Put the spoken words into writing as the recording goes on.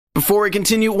Before we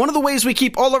continue, one of the ways we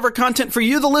keep all of our content for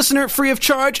you, the listener, free of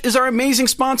charge is our amazing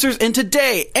sponsors, and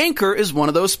today, Anchor is one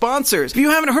of those sponsors. If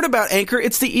you haven't heard about Anchor,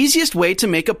 it's the easiest way to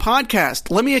make a podcast.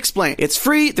 Let me explain. It's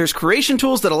free, there's creation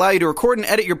tools that allow you to record and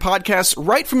edit your podcasts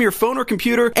right from your phone or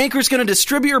computer. Anchor is going to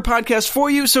distribute your podcast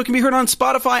for you so it can be heard on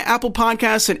Spotify, Apple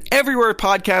Podcasts, and everywhere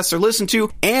podcasts are listened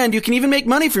to, and you can even make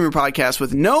money from your podcast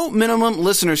with no minimum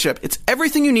listenership. It's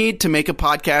everything you need to make a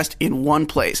podcast in one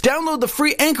place. Download the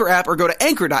free Anchor app or go to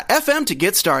anchor.fm to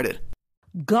get started.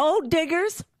 Gold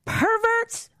diggers,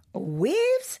 perverts,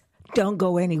 weaves, don't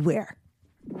go anywhere.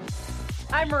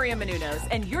 I'm Maria Menounos,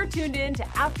 and you're tuned in to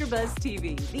AfterBuzz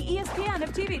TV, the ESPN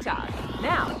of TV talk.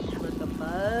 Now, let the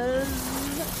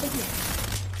buzz begin.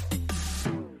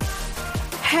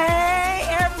 Hey,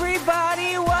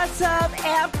 everybody, what's up,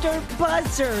 After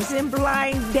Buzzers and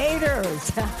Blind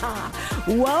Daters?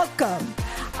 Welcome.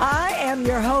 I am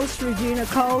your host, Regina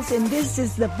Coles, and this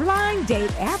is the Blind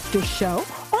Date After Show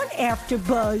on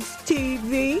AfterBuzz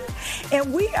TV.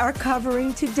 And we are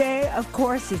covering today, of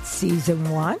course, it's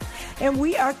season 1, and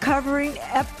we are covering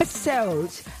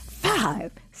episodes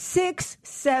 5, 6,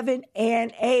 7,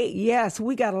 and 8. Yes,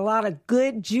 we got a lot of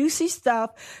good, juicy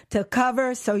stuff to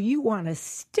cover, so you want to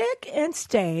stick and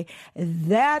stay.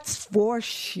 That's for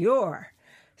sure.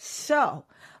 So,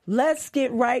 let's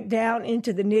get right down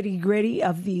into the nitty-gritty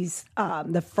of these,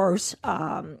 the first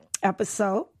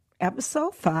episode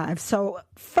 5. So,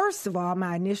 first of all,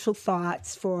 my initial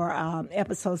thoughts for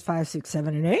episodes 5, 6,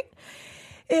 7, and 8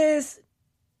 is,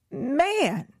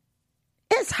 man,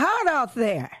 it's hard out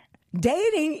there.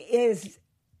 Dating is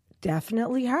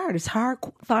definitely hard. It's hard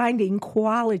finding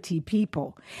quality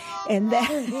people. And that,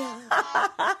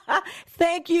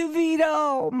 thank you,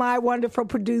 Vito, my wonderful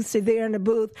producer there in the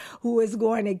booth, who is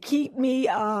going to keep me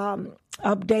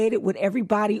updated with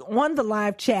everybody on the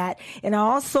live chat. And I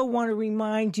also want to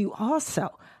remind you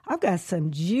also, I've got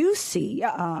some juicy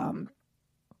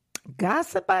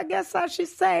gossip, I guess I should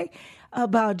say,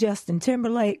 about Justin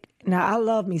Timberlake. Now, I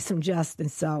love me some Justin,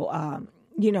 so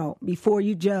before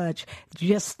you judge,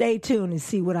 just stay tuned and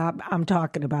see what I'm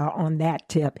talking about on that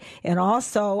tip. And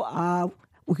also,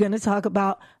 we're going to talk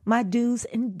about my do's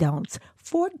and don'ts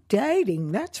for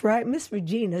dating. That's right, Miss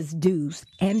Regina's do's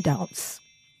and don'ts.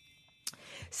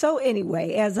 So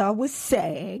anyway, as I was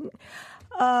saying,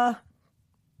 my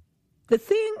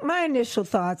initial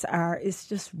thoughts are, it's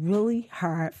just really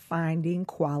hard finding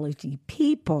quality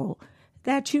people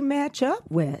that you match up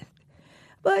with.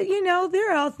 But,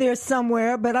 they're out there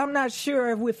somewhere, but I'm not sure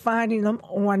if we're finding them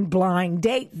on Blind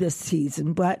Date this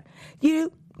season. But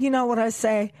you know what I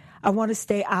say? I want to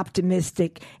stay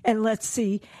optimistic, and let's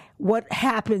see what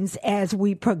happens as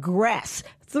we progress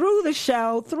through the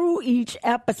show, through each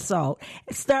episode,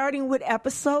 starting with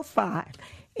episode 5.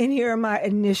 And here are my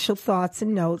initial thoughts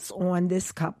and notes on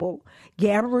this couple,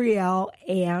 Gabrielle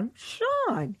and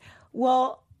Sean.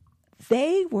 Well,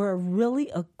 they were really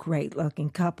a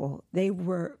great-looking couple. They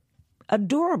were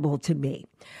adorable to me.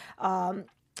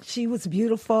 She was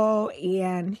beautiful,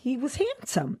 and he was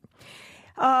handsome.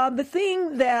 The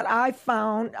thing that I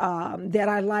found that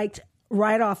I liked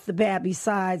right off the bat,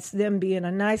 besides them being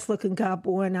a nice-looking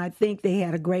couple, and I think they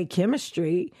had a great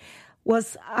chemistry,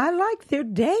 was I liked their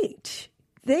date.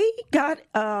 They got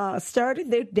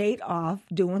started their date off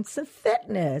doing some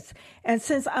fitness. And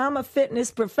since I'm a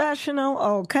fitness professional,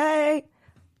 okay,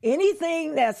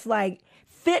 anything that's like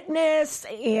fitness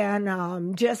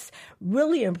and just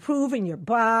really improving your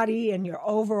body and your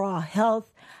overall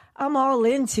health, I'm all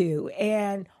into.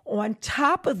 And on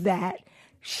top of that,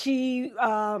 she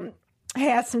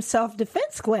had some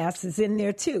self-defense classes in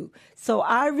there too. So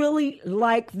I really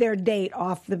like their date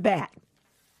off the bat.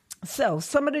 So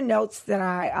some of the notes that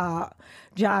I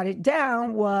jotted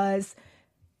down was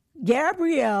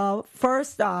Gabrielle,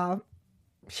 first off,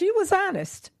 she was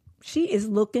honest. She is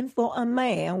looking for a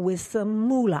man with some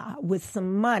moolah, with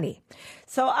some money.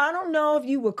 So I don't know if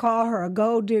you would call her a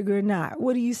gold digger or not.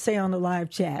 What do you say on the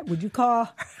live chat? Would you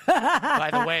call?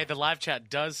 By the way, the live chat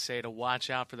does say to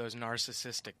watch out for those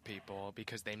narcissistic people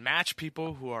because they match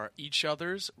people who are each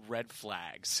other's red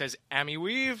flags, says Amy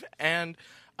Weave and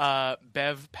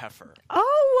Bev Peffer.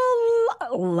 Oh,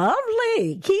 well,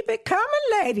 lovely. Keep it coming,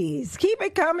 ladies. Keep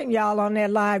it coming, y'all, on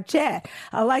that live chat.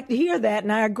 I like to hear that,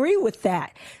 and I agree with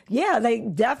that. Yeah, they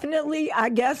definitely, I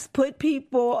guess, put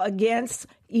people against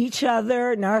each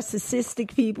other,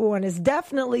 narcissistic people, and it's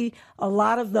definitely a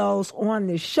lot of those on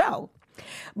this show.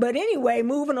 But anyway,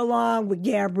 moving along with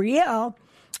Gabrielle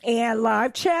and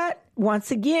live chat,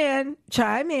 once again,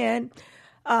 chime in.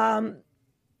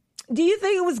 Do you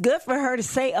think it was good for her to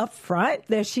say up front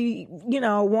that she,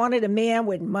 wanted a man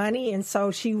with money? And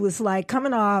so she was like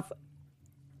coming off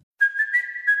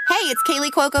it's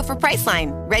Kaylee Cuoco for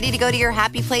Priceline. Ready to go to your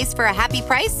happy place for a happy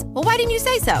price? Well, why didn't you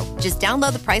say so? Just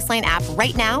download the Priceline app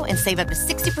right now and save up to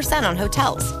 60% on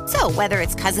hotels. So whether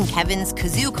it's Cousin Kevin's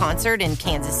Kazoo Concert in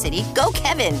Kansas City, go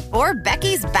Kevin, or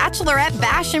Becky's Bachelorette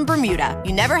Bash in Bermuda,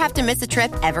 you never have to miss a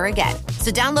trip ever again.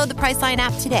 So download the Priceline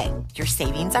app today. Your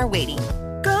savings are waiting.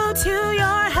 Go to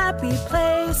your happy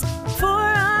place for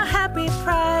a happy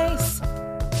price.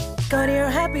 Go to your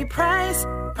happy price,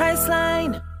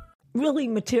 Priceline. Really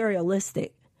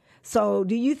materialistic. So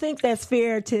do you think that's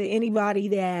fair to anybody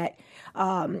that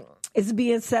is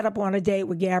being set up on a date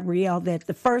with Gabrielle, that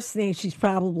the first thing she's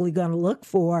probably going to look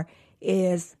for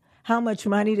is how much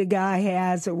money the guy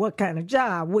has or what kind of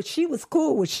job? Which she was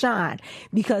cool with Sean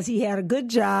because he had a good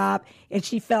job and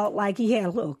she felt like he had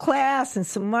a little class and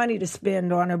some money to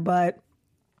spend on her. But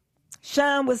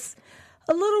Sean was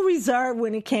a little reserved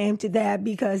when it came to that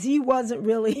because he wasn't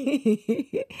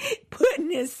really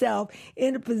putting himself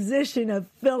in a position of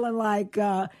feeling like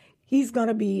he's going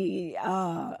to be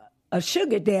a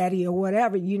sugar daddy or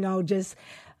whatever, just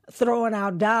throwing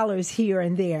out dollars here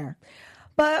and there.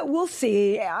 But we'll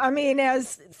see. I mean,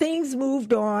 as things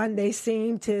moved on, they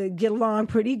seemed to get along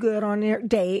pretty good on their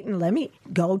date. And let me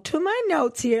go to my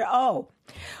notes here. Oh,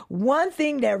 one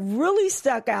thing that really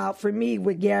stuck out for me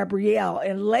with Gabrielle,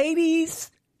 and ladies,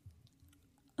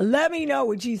 let me know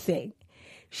what you think.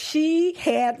 She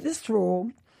had this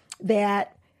rule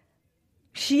that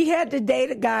she had to date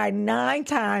a guy 9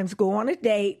 times, go on a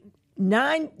date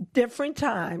 9 different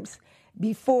times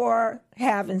before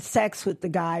having sex with the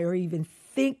guy or even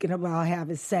thinking about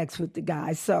having sex with the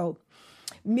guy. So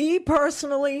me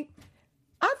personally,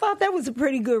 I thought that was a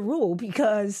pretty good rule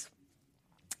because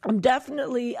I'm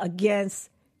definitely against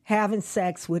having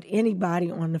sex with anybody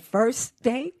on the first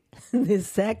date, the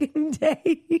second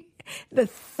date, the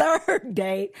third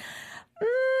date.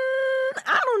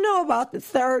 I don't know about the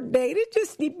third date. It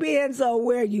just depends on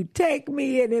where you take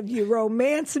me and if you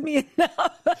romance me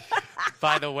enough.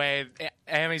 By the way,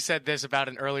 Amy said this about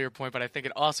an earlier point, but I think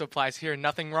it also applies here.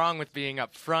 Nothing wrong with being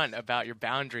upfront about your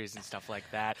boundaries and stuff like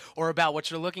that, or about what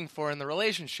you're looking for in the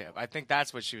relationship. I think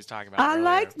that's what she was talking about earlier.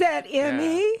 Like that,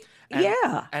 Emmy.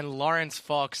 Yeah. And Lawrence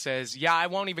Falk says, I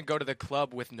won't even go to the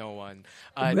club with no one.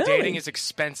 Really? Dating is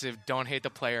expensive. Don't hate the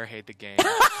player, hate the game.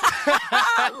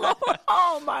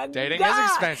 Oh, my God. Dating is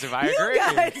expensive. I agree.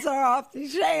 You guys are off the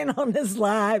chain on this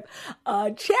live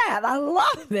chat. I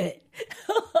love it.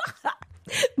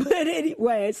 But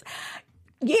anyways,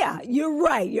 yeah, you're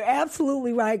right. You're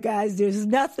absolutely right, guys. There's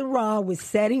nothing wrong with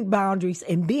setting boundaries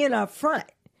and being upfront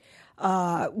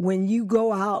when you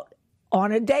go out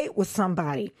on a date with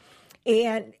somebody.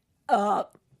 And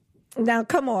now,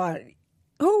 come on.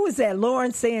 Who was that?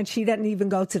 Lauren saying she doesn't even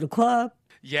go to the club?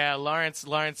 Yeah, Lawrence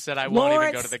said I won't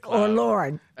even go to the club. Or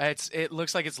Lauren? It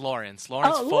looks like it's Lawrence.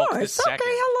 Lawrence Falk Lawrence. the second. Okay,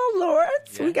 hello,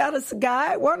 Lawrence. Yeah. We got us a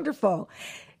guy. Wonderful.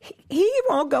 He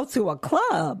won't go to a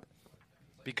club.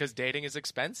 Because dating is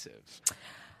expensive.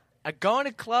 Going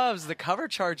to clubs, the cover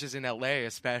charges in LA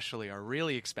especially are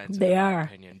really expensive. They in my are.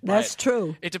 opinion. That's But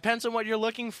true. It depends on what you're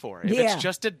looking for. If Yeah. it's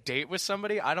just a date with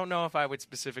somebody, I don't know if I would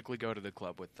specifically go to the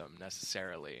club with them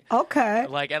necessarily. Okay.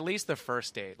 Like at least the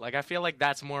first date. Like I feel like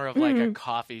that's more of like a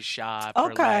coffee shop.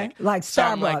 Okay. Or Like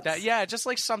something like Starbucks. that. Yeah, just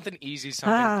like something easy,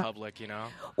 something public,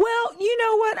 Well, you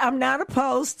know what? I'm not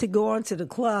opposed to going to the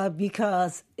club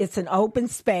because it's an open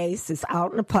space. It's out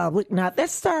in the public. Not that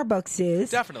Starbucks is.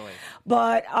 Definitely.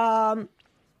 But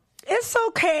it's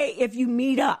okay if you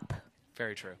meet up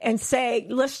Very true. and say,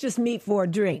 let's just meet for a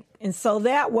drink. And so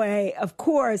that way, of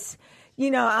course,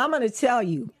 I'm going to tell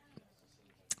you,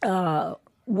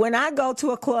 when I go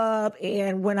to a club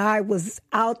and when I was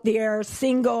out there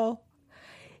single,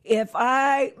 if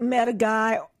I met a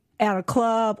guy at a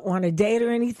club on a date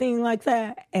or anything like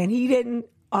that, and he didn't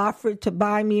offer to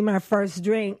buy me my first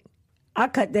drink, I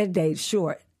cut that date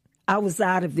short. I was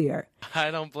out of there.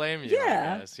 I don't blame you.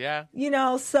 Yeah. I guess. Yeah.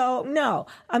 So no.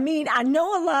 I mean, I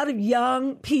know a lot of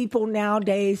young people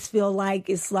nowadays feel like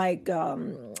it's like a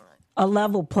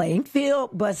level playing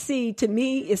field. But see, to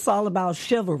me, it's all about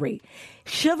chivalry.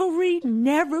 Chivalry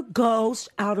never goes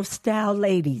out of style,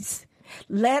 ladies.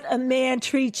 Let a man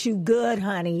treat you good,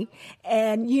 honey.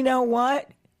 And you know what?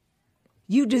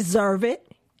 You deserve it.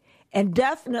 And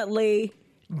definitely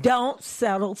don't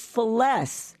settle for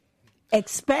less.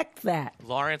 Expect that.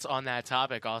 Lawrence, on that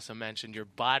topic, also mentioned your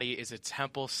body is a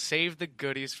temple. Save the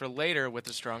goodies for later with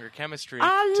a stronger chemistry to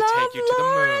take you to the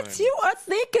moon. Lawrence. You are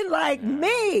thinking like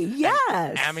me.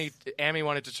 Yes. Amy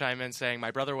wanted to chime in saying,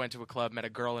 my brother went to a club, met a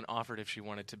girl, and offered if she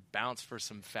wanted to bounce for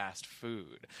some fast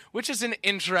food, which is an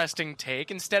interesting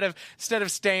take. Instead of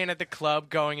staying at the club,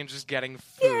 going and just getting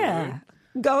food. Yeah.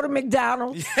 Go to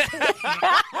McDonald's.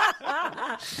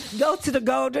 Go to the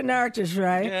Golden Arches,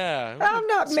 right? Yeah. I'm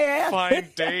not mad. Fine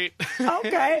date.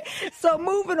 Okay. So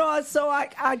moving on. So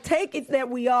I take it that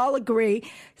we all agree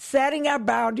setting our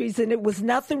boundaries, and it was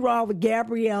nothing wrong with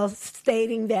Gabrielle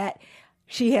stating that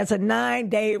she has a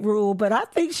 9-date rule, but I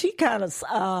think she kind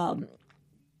of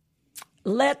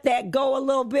let that go a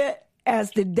little bit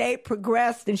as the date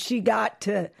progressed, and she got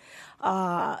to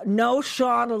know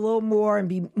Sean a little more and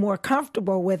be more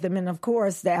comfortable with him. And of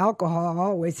course, the alcohol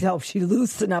always helps you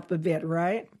loosen up a bit,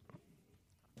 right?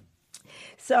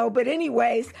 So, but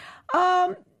anyways,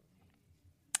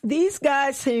 these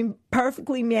guys seem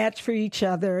perfectly matched for each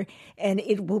other, and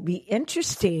it will be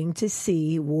interesting to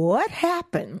see what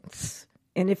happens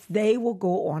and if they will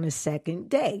go on a second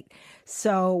date.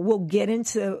 So we'll get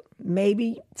into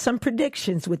maybe some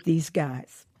predictions with these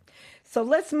guys. So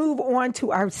let's move on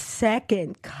to our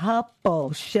second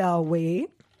couple, shall we?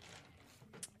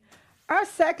 Our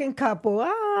second couple,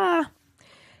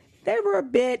 they were a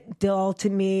bit dull to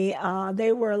me.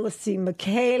 They were, let's see,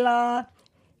 Michaela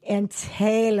and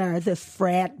Taylor, the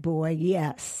frat boy,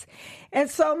 yes. And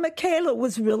so Michaela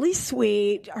was really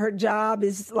sweet. Her job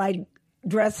is like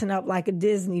dressing up like a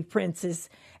Disney princess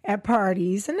at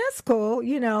parties, and that's cool,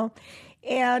 you know.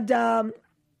 And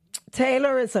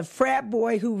Taylor is a frat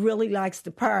boy who really likes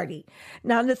to party.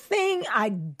 Now, the thing I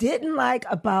didn't like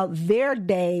about their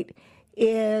date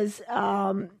is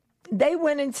they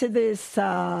went into this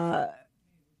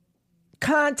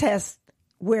contest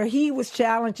where he was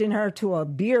challenging her to a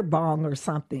beer bong or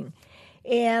something.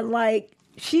 And, like,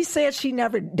 she said she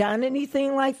never done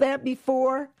anything like that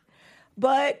before,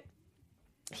 but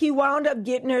he wound up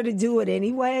getting her to do it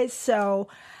anyway. So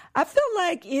I feel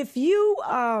like if you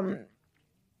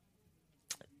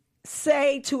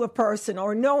say to a person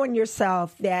or knowing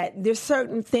yourself that there's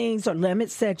certain things or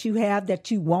limits that you have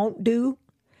that you won't do,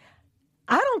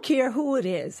 I don't care who it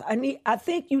is. I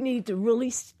think you need to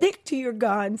really stick to your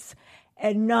guns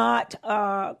and not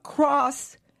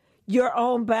cross your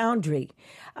own boundary.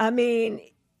 I mean,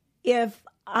 if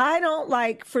I don't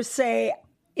like a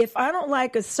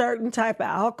certain type of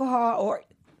alcohol, or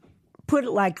put it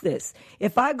like this,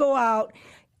 if I go out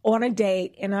on a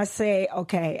date and I say,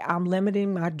 okay, I'm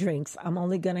limiting my drinks. I'm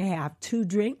only going to have 2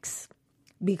 drinks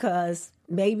because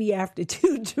maybe after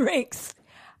 2 drinks,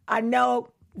 I know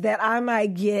that I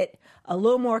might get a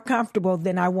little more comfortable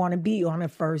than I want to be on a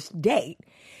first date.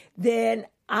 Then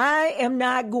I am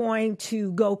not going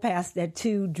to go past that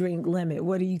 2-drink limit.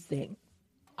 What do you think?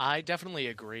 I definitely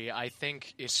agree. I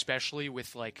think especially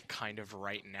with like kind of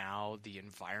right now, the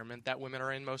environment that women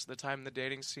are in most of the time in the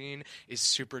dating scene is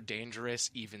super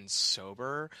dangerous, even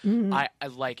sober. Mm-hmm. I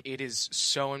like it is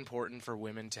so important for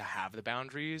women to have the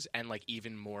boundaries, and like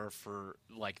even more for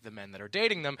like the men that are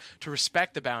dating them to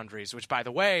respect the boundaries, which by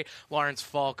the way, Lawrence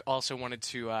Falk also wanted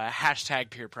to hashtag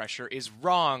peer pressure is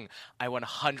wrong. I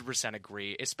 100%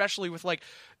 agree, especially with like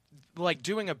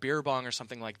doing a beer bong or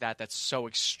something like that that's so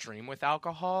extreme with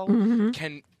alcohol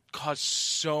can cause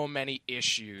so many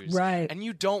issues. Right. And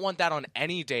you don't want that on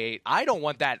any date. I don't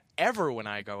want that ever when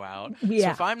I go out. Yeah.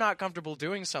 So if I'm not comfortable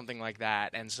doing something like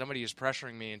that and somebody is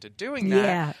pressuring me into doing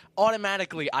that,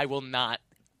 automatically I will not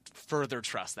further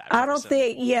trust that person. I don't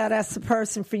think, that's the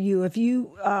person for you. If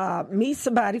you meet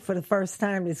somebody for the first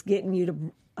time that's getting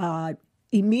you to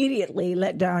immediately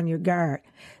let down your guard,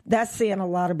 that's saying a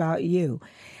lot about you.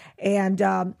 And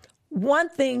one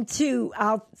thing, too,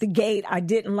 out the gate I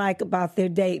didn't like about their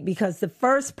date, because the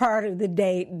first part of the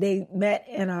date, they met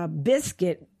in a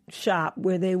biscuit shop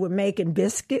where they were making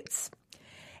biscuits.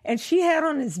 And she had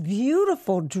on this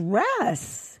beautiful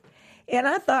dress. And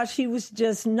I thought she was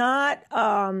just not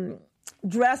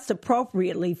dressed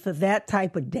appropriately for that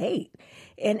type of date.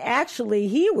 And actually,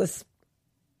 he was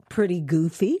pretty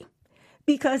goofy,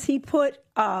 because he put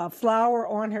flour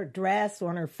on her dress,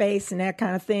 on her face, and that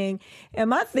kind of thing. And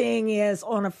my thing is,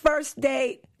 on a first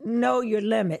date, know your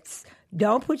limits.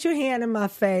 Don't put your hand in my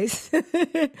face.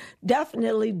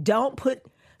 Definitely don't put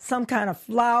some kind of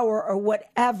flour or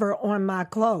whatever on my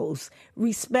clothes.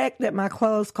 Respect that my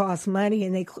clothes cost money,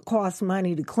 and they cost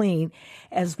money to clean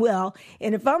as well.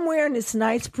 And if I'm wearing this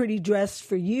nice, pretty dress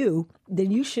for you,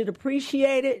 then you should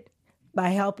appreciate it by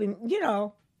helping, you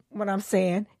know what I'm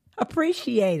saying.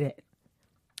 Appreciate it.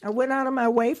 I went out of my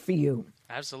way for you.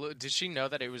 Absolutely. Did she know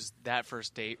that that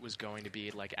first date was going to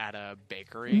be like at a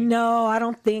bakery? No, I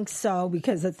don't think so,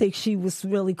 because I think she was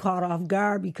really caught off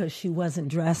guard because she wasn't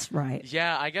dressed right.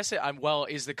 Yeah, I guess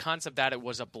is the concept that it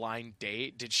was a blind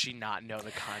date? Did she not know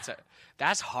the concept?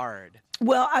 That's hard.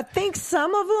 Well, I think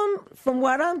some of them, from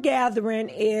what I'm gathering,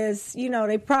 is,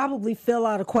 they probably fill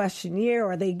out a questionnaire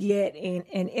or they get an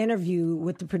interview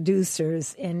with the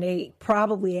producers and they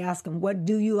probably ask them, what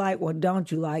do you like, what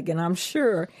don't you like? And I'm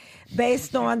sure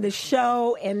based on the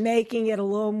show and making it a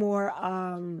little more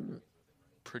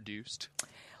produced.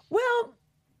 Well,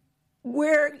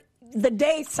 where the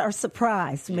dates are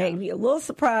surprised, maybe a little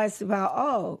surprised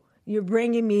about, you're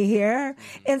bringing me here.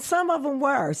 And some of them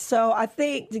were. So I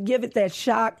think to give it that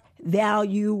shock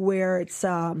value where it's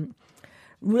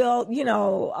real,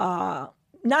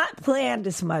 not planned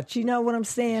as much. You know what I'm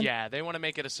saying? Yeah, they want to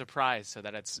make it a surprise so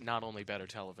that it's not only better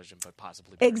television, but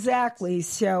possibly better exactly. Movies.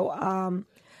 So,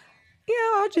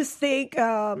 I just think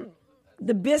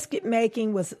the biscuit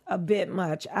making was a bit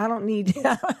much. I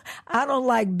don't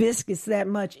like biscuits that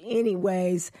much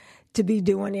anyways to be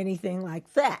doing anything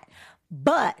like that.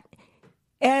 But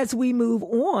as we move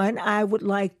on, I would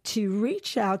like to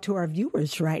reach out to our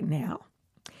viewers right now.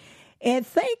 And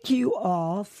thank you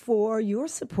all for your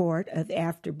support of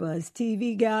AfterBuzz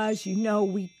TV, guys.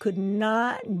 We could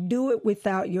not do it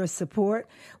without your support.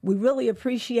 We really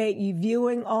appreciate you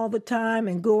viewing all the time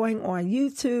and going on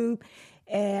YouTube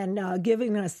and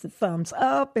giving us the thumbs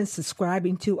up and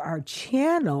subscribing to our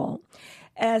channel,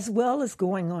 as well as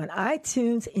going on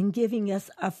iTunes and giving us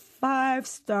a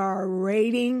 5-star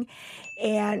rating.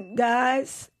 And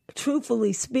guys,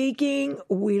 truthfully speaking,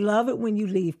 we love it when you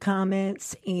leave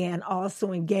comments and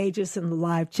also engage us in the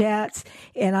live chats.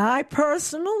 And I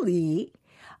personally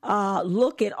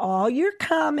look at all your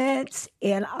comments,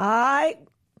 and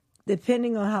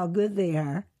depending on how good they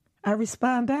are, I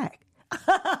respond back.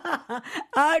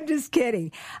 I'm just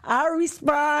kidding. I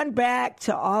respond back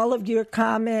to all of your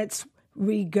comments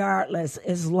regardless,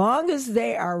 as long as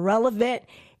they are relevant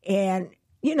and,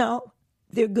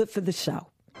 they're good for the show.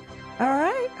 All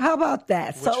right? How about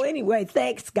that? So anyway,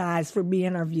 thanks, guys, for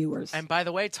being our viewers. And by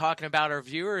the way, talking about our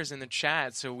viewers in the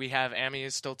chat, so we have Amy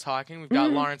is still talking. We've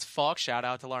got Lawrence Falk. Shout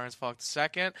out to Lawrence Falk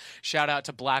II. Shout out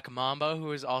to Black Mamba,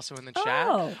 who is also in the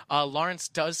chat. Lawrence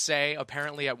does say,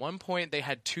 apparently at one point they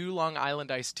had 2 Long Island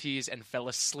iced teas and fell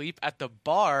asleep at the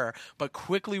bar, but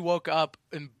quickly woke up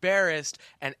embarrassed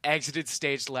and exited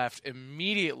stage left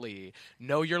immediately.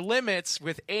 Know your limits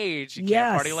with age. You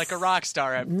can't party like a rock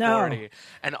star at 40.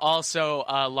 And also,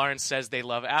 Lawrence says they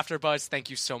love AfterBuzz. Thank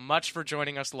you so much for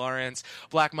joining us, Lawrence.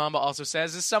 Black Mamba also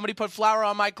says, if somebody put flour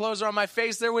on my clothes or on my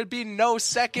face, there would be no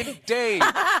second date.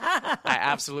 I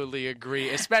absolutely agree,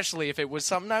 especially if it was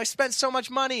something I spent so much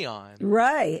money on.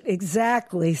 Right,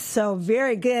 exactly. So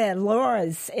very good,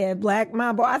 Lawrence and Black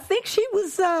Mamba. I think she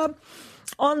was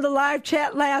on the live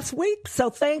chat last week, so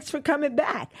thanks for coming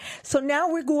back. So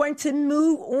now we're going to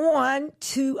move on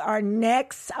to our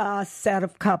next set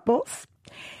of couples.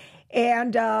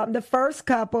 And the first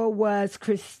couple was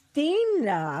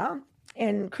Christina.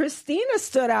 And Christina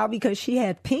stood out because she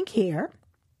had pink hair.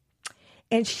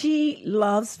 And she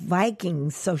loves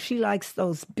Vikings. So she likes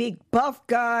those big buff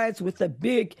guys with a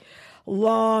big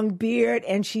long beard.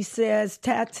 And she says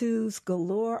tattoos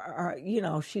galore are,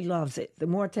 she loves it. The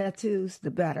more tattoos,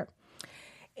 the better.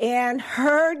 And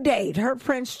her date, her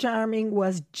Prince Charming,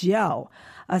 was Joe,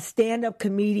 a stand-up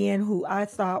comedian who I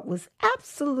thought was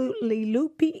absolutely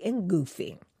loopy and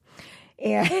goofy.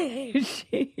 And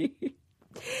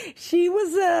she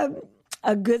was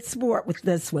a good sport with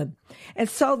this one. And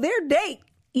so their date,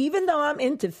 even though I'm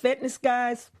into fitness,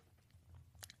 guys,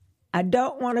 I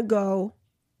don't want to go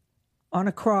on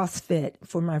a CrossFit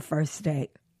for my first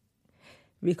date.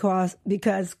 Because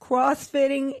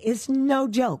CrossFitting is no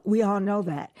joke. We all know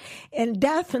that. And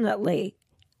definitely,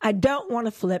 I don't want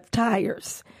to flip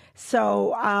tires.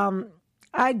 So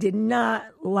I did not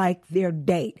like their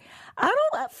date. I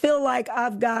don't feel like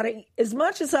I've got it. As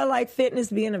much as I like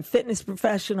fitness, being a fitness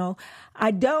professional,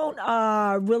 I don't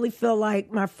really feel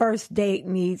like my first date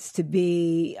needs to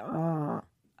be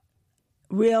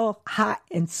real hot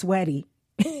and sweaty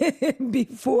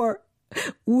before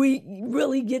we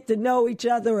really get to know each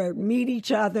other or meet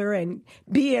each other and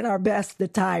be at our best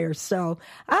attire. So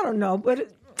I don't know,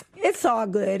 but it's all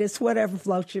good. It's whatever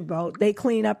floats your boat. They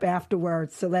clean up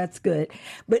afterwards, so that's good.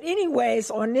 But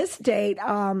anyways, on this date,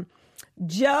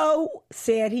 Joe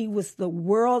said he was the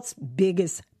world's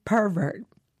biggest pervert.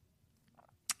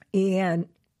 And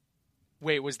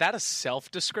wait, was that a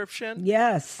self-description?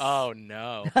 Yes. Oh,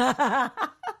 no.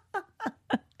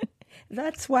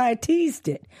 That's why I teased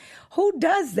it. Who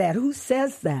does that? Who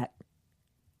says that?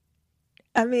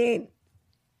 I mean,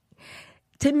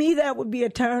 to me, that would be a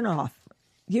turnoff.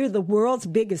 You're the world's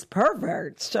biggest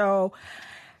pervert. So,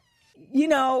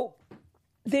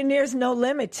 then there's no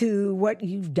limit to what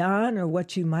you've done or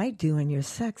what you might do in your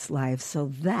sex life. So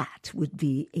that would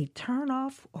be a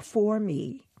turnoff for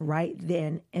me right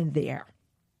then and there.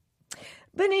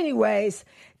 But anyways,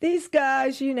 these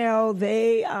guys,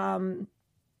 they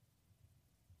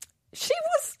she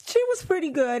was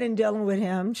pretty good in dealing with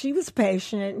him. She was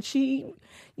patient. She,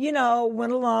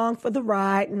 went along for the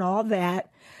ride and all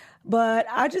that. But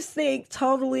I just think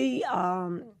totally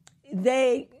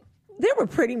they were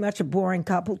pretty much a boring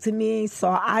couple to me. So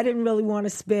I didn't really want to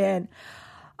spend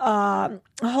a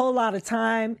whole lot of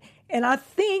time. And I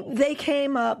think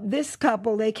this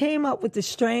couple came up with the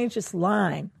strangest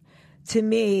line to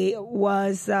me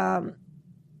was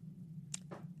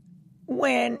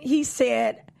when he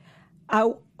said,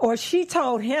 she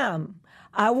told him,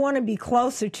 I want to be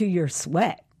closer to your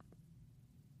sweat.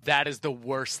 That is the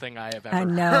worst thing I have ever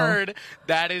heard.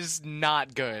 That is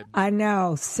not good. I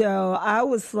know. So I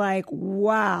was like,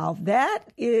 wow,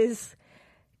 that is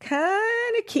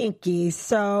kind of kinky.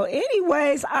 So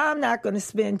anyways, I'm not going to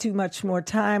spend too much more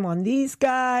time on these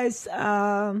guys.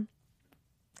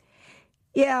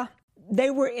 Yeah,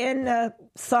 they were in the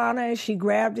sauna. She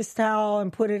grabbed his towel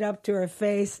and put it up to her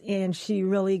face, and she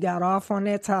really got off on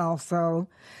that towel. So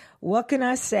what can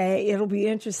I say? It'll be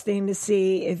interesting to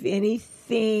see if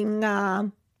anything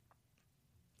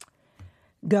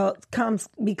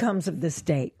becomes of this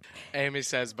date. Amy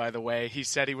says, by the way, he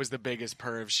said he was the biggest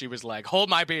perv. She was like, hold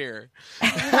my beer.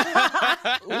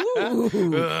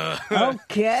 Ooh,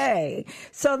 okay.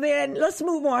 So then let's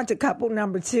move on to couple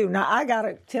number 2. Now, I got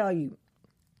to tell you,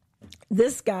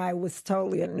 this guy was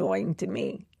totally annoying to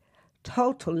me.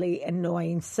 Totally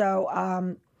annoying.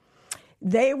 So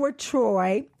they were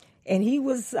Troy, and he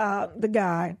was the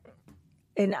guy.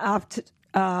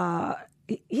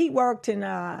 He worked in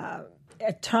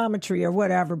optometry or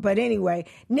whatever. But anyway,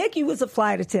 Nikki was a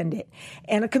flight attendant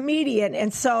and a comedian.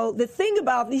 And so the thing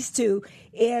about these two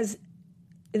is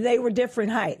they were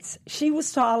different heights. She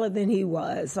was taller than he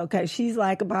was. Okay, she's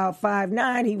like about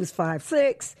 5'9". He was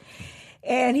 5'6".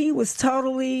 And he was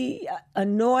totally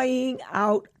annoying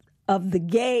out of the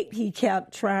gate. He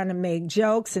kept trying to make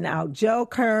jokes and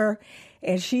out-joke her.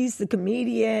 And she's the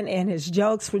comedian, and his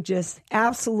jokes were just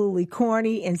absolutely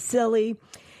corny and silly.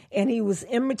 And he was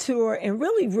immature and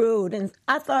really rude. And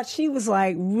I thought she was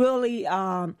like really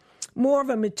more of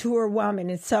a mature woman.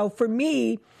 And so for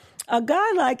me, a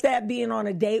guy like that being on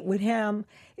a date with him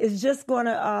is just going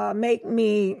to make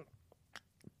me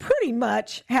pretty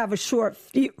much have a short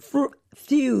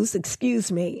fuse, and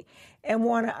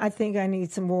I think I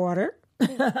need some water.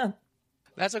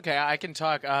 That's okay. I can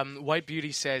talk. White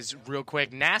Beauty says real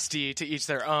quick, nasty to each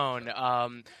their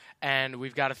own. And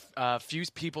we've got a few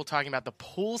people talking about the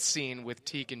pool scene with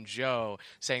Teak and Joe,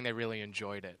 saying they really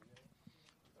enjoyed it.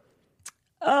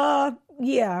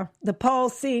 Yeah, the pole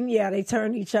scene. Yeah, they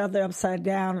turned each other upside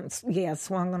down and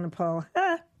swung on the pole.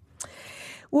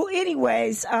 Well,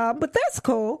 anyways, but that's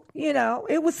cool.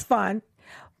 It was fun.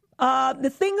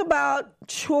 The thing about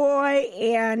Troy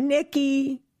and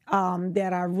Nikki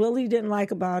that I really didn't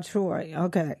like about Troy,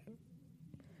 okay,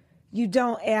 you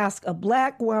don't ask a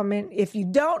black woman, if you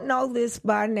don't know this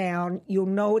by now, you'll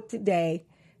know it today,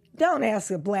 don't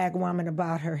ask a black woman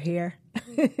about her hair.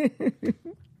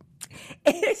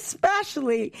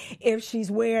 Especially if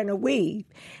she's wearing a weave.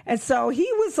 And so he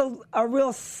was a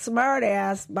real smart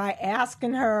ass by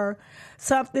asking her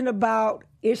something about,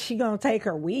 is she going to take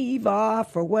her weave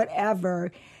off or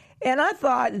whatever? And I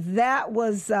thought that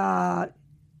was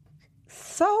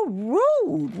so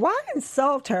rude. Why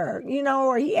insult her?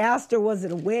 Or he asked her, was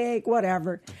it a wig?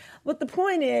 Whatever. But the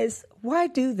point is, why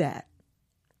do that?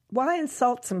 Why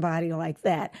insult somebody like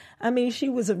that? I mean, she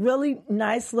was a really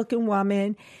nice-looking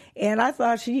woman, and I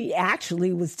thought she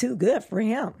actually was too good for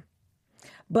him.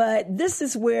 But this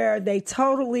is where they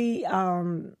totally,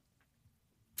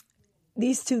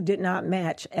 these two did not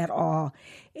match at all.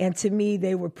 And to me,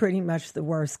 they were pretty much the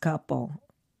worst couple.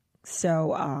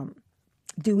 So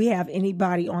do we have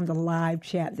anybody on the live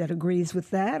chat that agrees with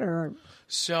that? Or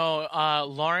So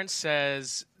Lawrence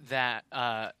says that,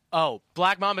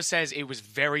 Black Mama says it was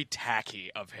very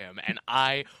tacky of him, and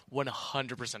I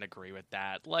 100% agree with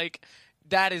that. Like,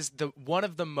 that is one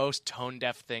of the most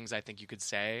tone-deaf things I think you could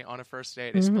say on a first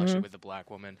date, especially with a black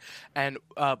woman. And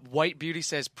White Beauty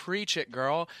says, preach it,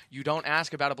 girl. You don't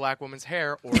ask about a black woman's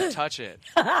hair or touch it.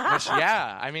 Which,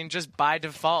 yeah, I mean, just by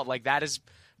default, like, that is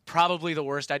probably the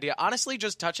worst idea. Honestly,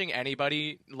 just touching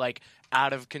anybody, like,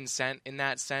 out of consent in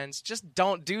that sense, just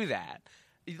don't do that.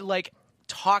 Like,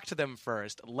 talk to them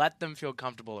first. Let them feel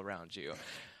comfortable around you.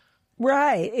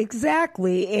 Right,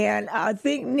 exactly. And I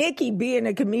think Nikki, being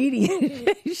a comedian,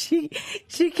 she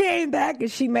came back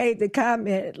and she made the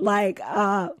comment like,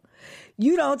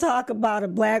 you don't talk about a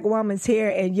black woman's hair,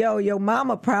 and your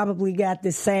mama probably got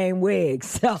the same wig.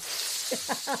 So,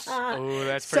 oh,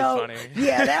 that's pretty funny.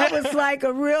 Yeah, that was like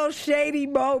a real shady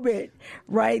moment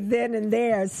right then and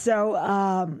there. So,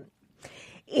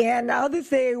 and the other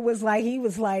thing was like, he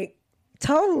was like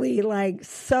totally like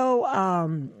so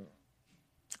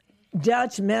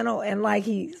judgmental, and like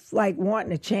he's like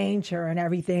wanting to change her and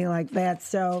everything like that.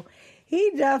 So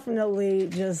he definitely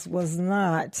just was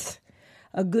not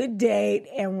a good date.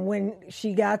 And when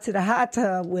she got to the hot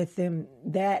tub with him,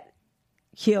 that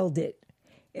killed it.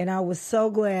 And I was so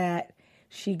glad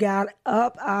she got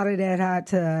up out of that hot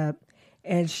tub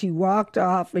and she walked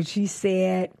off, and she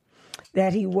said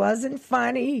that he wasn't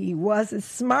funny, he wasn't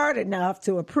smart enough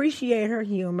to appreciate her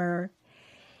humor,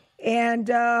 and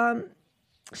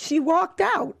she walked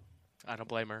out. I don't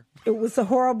blame her. It was a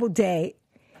horrible date,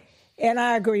 and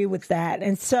I agree with that.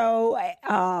 And so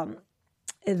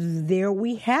there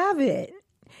we have it.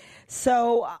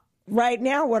 So right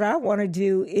now what I want to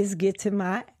do is get to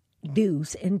my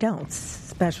do's and don'ts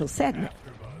special segment.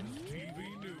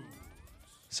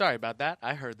 Sorry about that.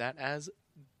 I heard that as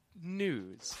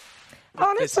news.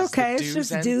 Oh, that's This is the okay. It's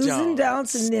just and do's and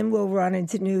don'ts, don'ts. and then we'll run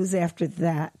into news after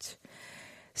that.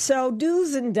 So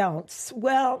do's and don'ts.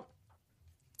 Well,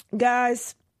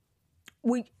 guys,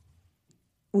 we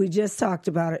just talked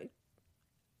about it.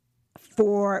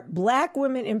 For black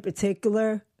women in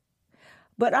particular,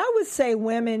 but I would say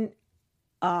women,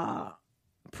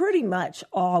 pretty much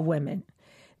all women,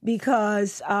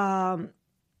 because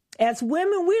as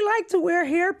women, we like to wear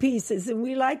hair pieces and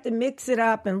we like to mix it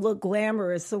up and look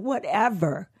glamorous or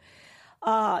whatever.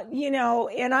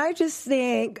 And I just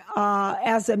think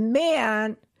as a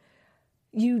man,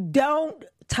 you don't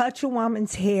touch a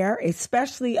woman's hair,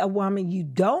 especially a woman you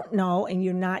don't know and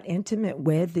you're not intimate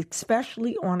with,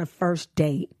 especially on a first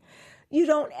date. You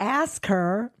don't ask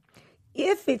her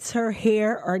if it's her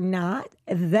hair or not.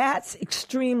 That's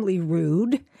extremely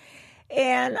rude.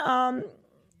 And,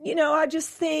 I just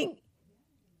think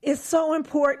it's so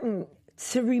important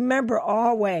to remember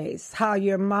always how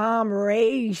your mom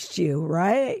raised you,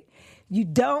 right? You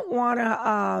don't want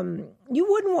to, you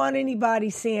wouldn't want anybody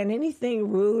saying anything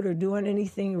rude or doing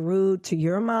anything rude to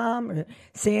your mom or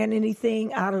saying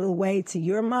anything out of the way to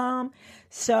your mom.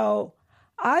 So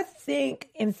I think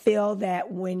and feel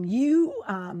that when you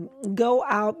go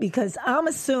out, because I'm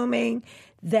assuming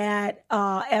that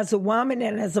as a woman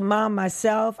and as a mom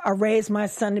myself, I raised my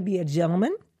son to be a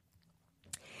gentleman.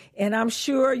 And I'm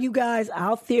sure you guys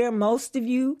out there, most of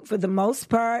you, for the most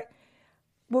part,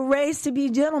 were raised to be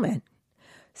gentlemen.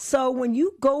 So when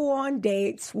you go on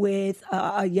dates with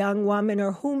a young woman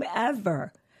or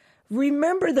whomever,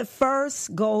 remember the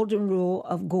first golden rule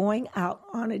of going out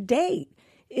on a date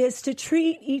is to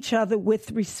treat each other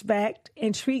with respect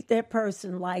and treat that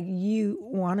person like you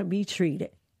want to be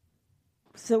treated.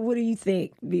 So what do you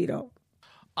think, Vito?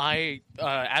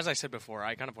 As I said before,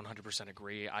 I kind of 100%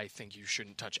 agree. I think you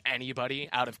shouldn't touch anybody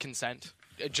out of consent,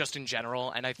 just in general.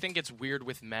 And I think it's weird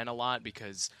with men a lot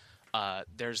because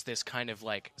there's this kind of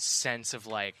like sense of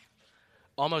like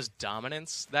almost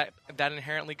dominance that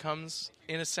inherently comes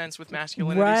in a sense with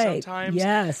masculinity sometimes.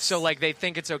 Yes. So like they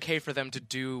think it's okay for them to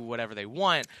do whatever they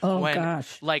want. Oh, when,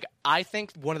 gosh. Like I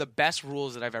think one of the best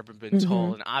rules that I've ever been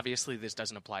told, and obviously this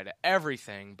doesn't apply to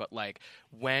everything, but like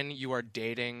when you are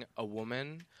dating a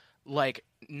woman, like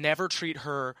never treat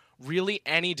her really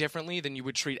any differently than you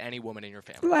would treat any woman in your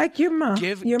family. Like your mom.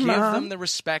 Give them the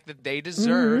respect that they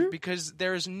deserve because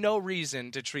there is no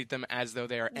reason to treat them as though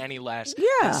they are any less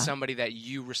than somebody that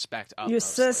you respect utmostly. Your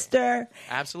sister.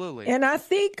 Absolutely. And I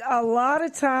think a lot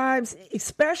of times,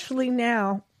 especially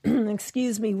now,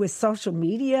 excuse me, with social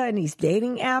media and these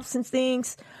dating apps and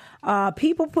things,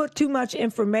 people put too much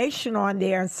information on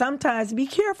there, and sometimes be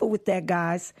careful with that,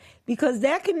 guys, because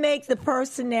that can make the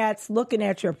person that's looking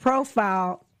at your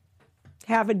profile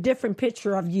have a different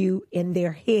picture of you in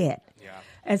their head. Yeah.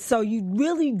 And so you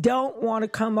really don't want to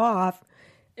come off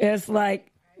as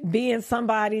like being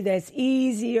somebody that's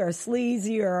easy or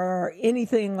sleazy or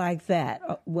anything like that.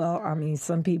 Well, I mean,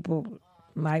 some people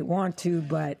might want to,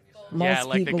 but most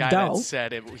like people the guy don't. that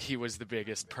said he was the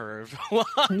biggest perv.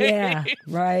 Yeah,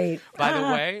 right. By the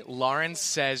way, Lawrence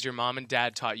says your mom and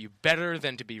dad taught you better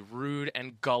than to be rude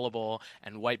and gullible.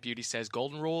 And White Beauty says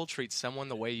golden rule: treat someone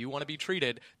the way you want to be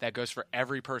treated. That goes for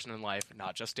every person in life,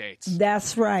 not just dates.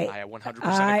 That's right. I 100% agree.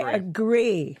 I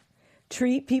agree.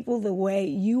 Treat people the way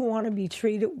you want to be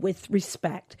treated with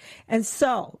respect. And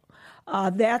so,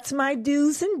 That's my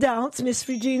do's and don'ts, Miss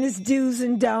Regina's do's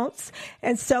and don'ts.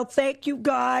 And so thank you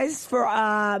guys for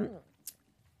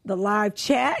the live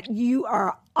chat. You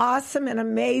are awesome and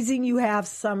amazing. You have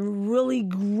some really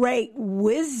great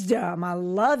wisdom. I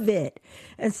love it.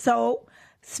 And so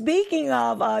speaking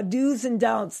of do's and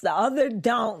don'ts, the other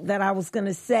don't that I was going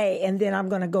to say, and then I'm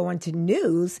going to go into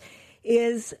news,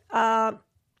 is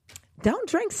don't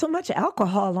drink so much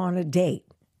alcohol on a date.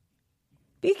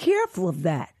 Be careful of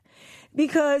that,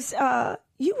 because you want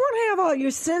to have all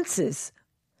your senses,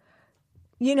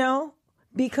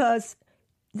 because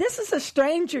this is a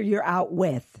stranger you're out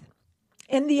with.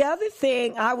 And the other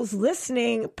thing, I was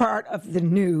listening part of the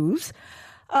news,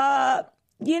 a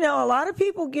lot of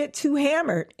people get too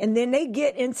hammered and then they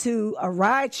get into a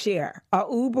ride share, a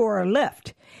Uber or a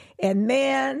Lyft. And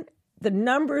man, the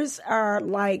numbers are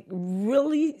like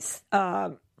really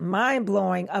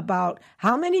mind-blowing about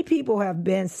how many people have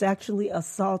been sexually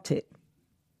assaulted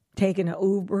taking an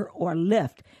Uber or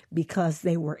Lyft because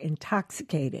they were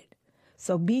intoxicated.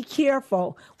 So be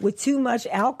careful with too much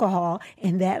alcohol,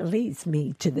 and that leads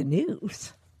me to the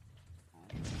news.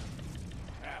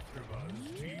 AfterBuzz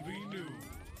TV News.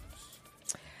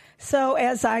 So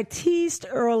as I teased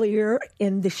earlier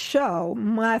in the show,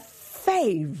 my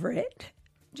favorite,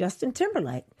 Justin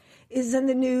Timberlake, is in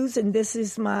the news, and this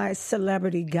is my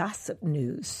celebrity gossip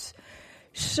news.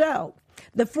 So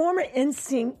the former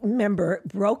NSYNC member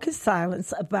broke his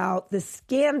silence about the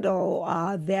scandal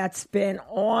that's been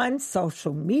on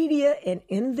social media and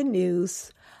in the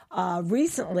news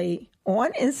recently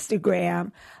on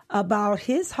Instagram about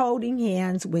his holding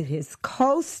hands with his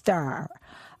co-star,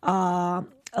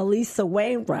 Alyssa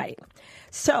Wainwright.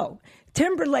 So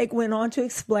Timberlake went on to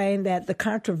explain that the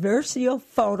controversial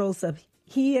photos of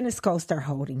he and his co-star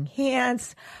holding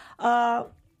hands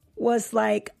was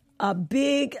like a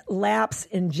big lapse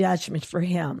in judgment for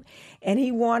him. And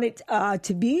he wanted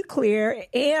to be clear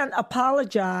and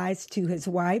apologize to his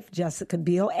wife, Jessica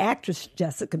Biel, actress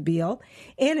Jessica Biel,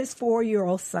 and his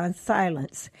 4-year-old son,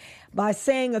 Silence, by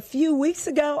saying a few weeks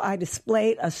ago, I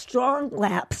displayed a strong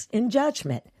lapse in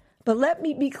judgment. But let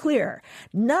me be clear,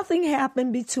 nothing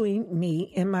happened between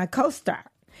me and my co-star.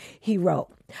 He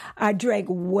wrote, I drank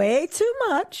way too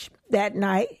much that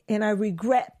night and I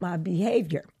regret my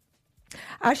behavior.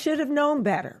 I should have known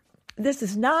better. This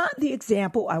is not the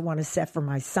example I want to set for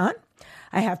my son.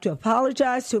 I have to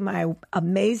apologize to my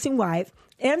amazing wife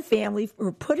and family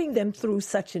for putting them through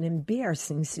such an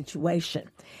embarrassing situation.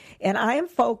 And I am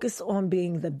focused on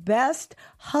being the best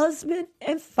husband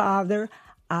and father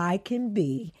I can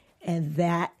be. And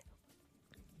that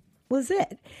was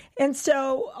it. And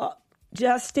so,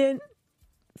 Justin,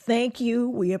 thank you.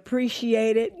 We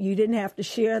appreciate it. You didn't have to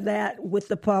share that with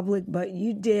the public, but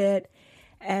you did.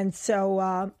 And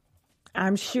so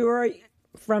I'm sure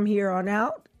from here on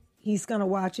out, he's going to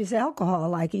watch his alcohol.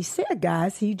 Like he said,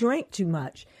 guys, he drank too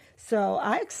much. So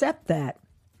I accept that.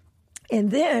 And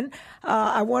then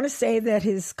I want to say that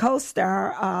his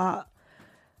co-star,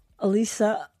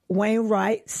 Alyssa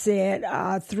Wainwright, said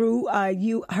through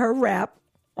her rep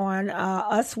on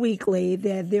Us Weekly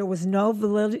that there was no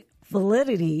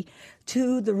validity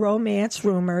to the romance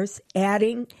rumors,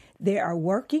 adding they are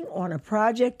working on a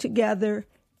project together,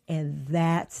 and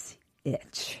that's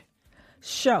it.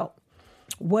 So,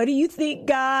 what do you think,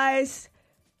 guys?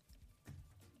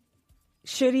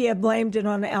 Should he have blamed it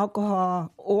on the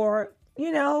alcohol? Or,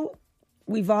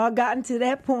 we've all gotten to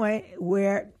that point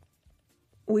where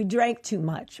we drank too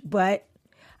much. But,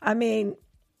 when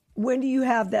do you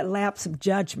have that lapse of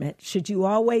judgment? Should you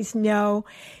always know,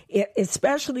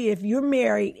 especially if you're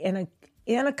married in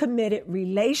a committed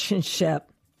relationship?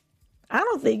 I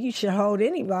don't think you should hold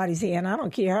anybody's hand. I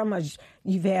don't care how much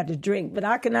you've had to drink, but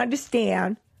I can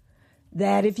understand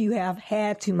that if you have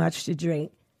had too much to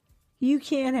drink, you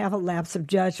can have a lapse of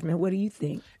judgment. What do you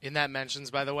think? In that mentions,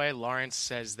 by the way, Lawrence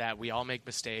says that we all make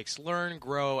mistakes, learn,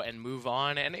 grow, and move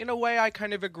on. And in a way, I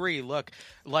kind of agree. Look,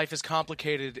 life is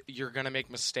complicated. You're going to make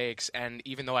mistakes. And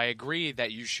even though I agree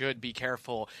that you should be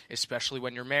careful, especially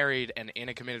when you're married and in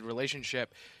a committed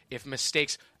relationship, if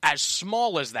mistakes as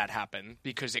small as that happen,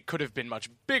 because it could have been much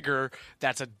bigger,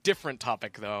 that's a different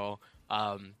topic, though.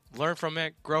 Learn from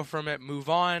it, grow from it, move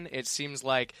on. It seems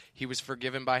like he was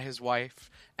forgiven by his wife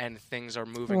and things are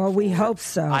moving forward. We hope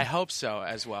so. I hope so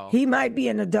as well. He might be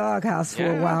in the doghouse for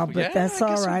a while, but that's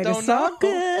all right. It's all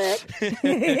good.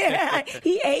 Yeah,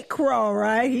 he ate crow,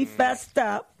 right? He fessed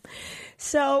up.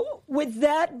 So with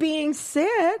that being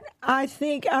said, I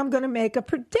think I'm going to make a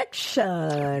prediction.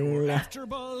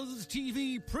 AfterBuzz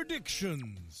TV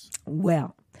predictions.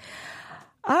 Well,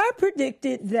 I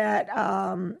predicted that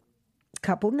Kanye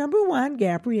couple number one,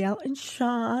 Gabrielle and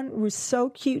Sean, were so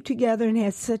cute together and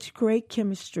had such great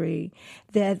chemistry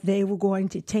that they were going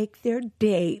to take their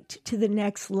date to the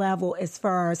next level as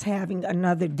far as having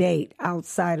another date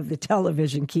outside of the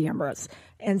television cameras.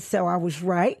 And so I was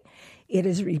right. It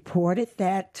is reported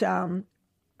that,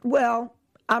 well,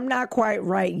 I'm not quite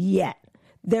right yet.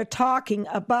 They're talking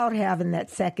about having that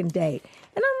second date.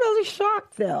 And I'm really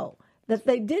shocked, though, that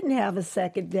they didn't have a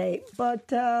second date.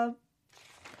 But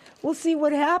we'll see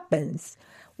what happens.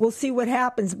 We'll see what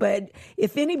happens. But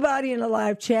if anybody in the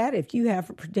live chat, if you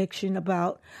have a prediction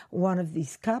about one of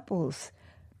these couples,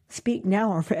 speak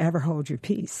now or forever hold your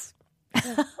peace.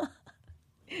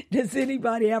 Does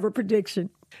anybody have a prediction?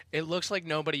 It looks like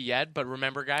nobody yet, but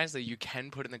remember, guys, that you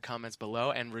can put in the comments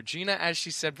below. And Regina, as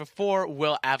she said before,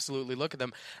 will absolutely look at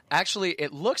them. Actually,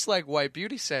 it looks like White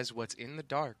Beauty says what's in the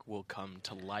dark will come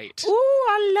to light. Ooh,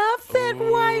 I love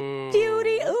that, White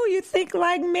Beauty. Ooh, you think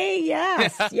like me.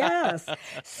 Yes, yes.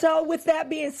 So with that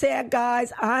being said,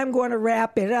 guys, I'm going to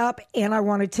wrap it up. And I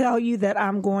want to tell you that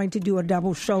I'm going to do a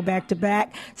double show back to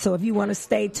back. So if you want to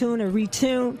stay tuned and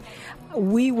retune,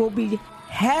 we will be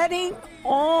heading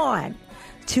on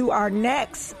to our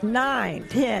next 9,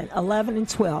 10, 11, and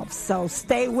 12. So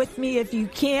stay with me if you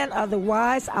can.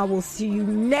 Otherwise, I will see you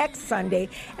next Sunday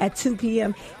at 2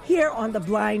 p.m. here on the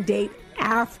Blind Date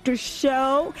After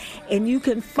Show. And you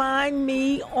can find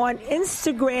me on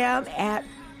Instagram at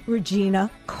Regina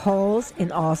Coles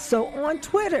and also on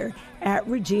Twitter at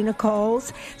Regina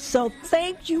Coles. So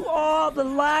thank you all, the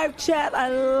live chat. I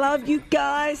love you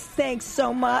guys. Thanks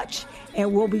so much.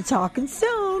 And we'll be talking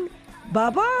soon.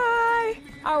 Bye-bye.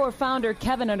 Our founder,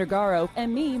 Kevin Undergaro,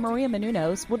 and me, Maria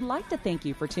Menounos, would like to thank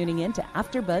you for tuning in to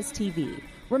AfterBuzz TV.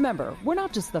 Remember, we're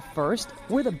not just the first,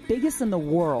 we're the biggest in the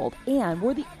world, and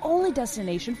we're the only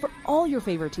destination for all your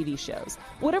favorite TV shows.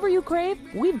 Whatever you crave,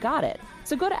 we've got it.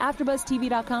 So go to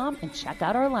AfterBuzzTV.com and check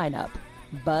out our lineup.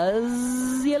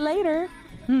 Buzz you later.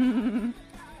 The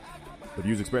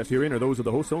views expressed herein are those of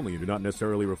the hosts only and do not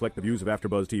necessarily reflect the views of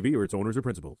AfterBuzz TV or its owners or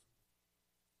principals.